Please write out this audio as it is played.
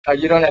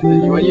You don't have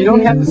to. You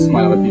don't have to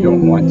smile if you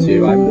don't want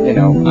to.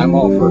 I'm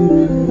all for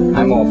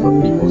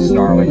people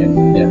snarling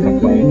and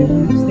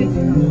complaining.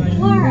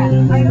 Lara,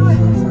 I know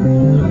I'm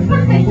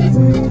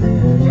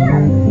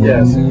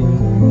Yes.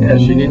 Yeah,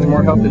 she needs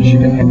more help than she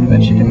can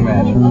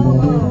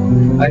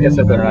imagine. I guess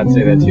I better not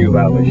say that too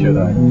loudly, should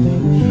I?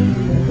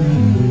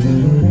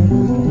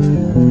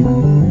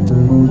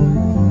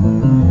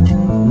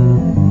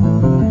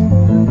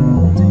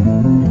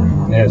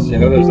 Yes,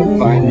 there's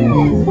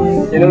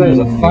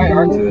a fine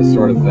art to this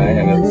sort of thing,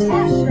 and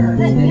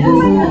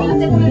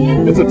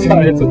it's a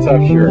tough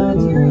shirt.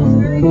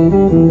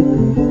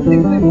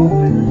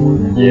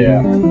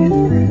 Yeah.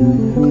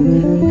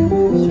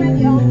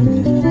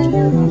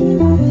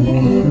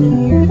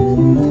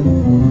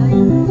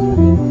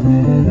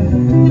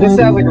 This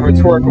sounds like a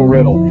rhetorical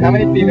riddle. How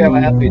many female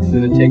athletes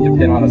does it take to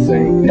pin a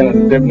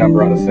bib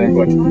number on a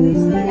singlet?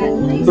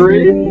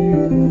 3?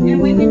 In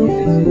windy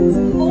conditions.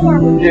 4.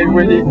 In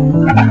windy.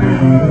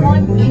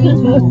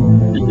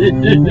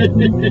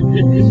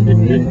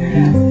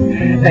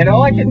 And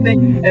all I can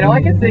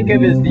think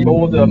of is the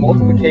old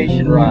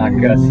multiplication rock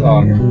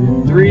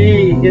song.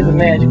 3 is a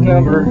magic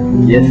number.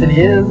 Yes, it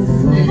is.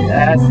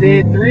 I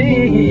said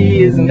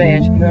 3 is a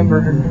magic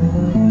number.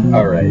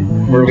 All right,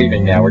 we're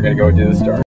leaving now. We're gonna go do the start.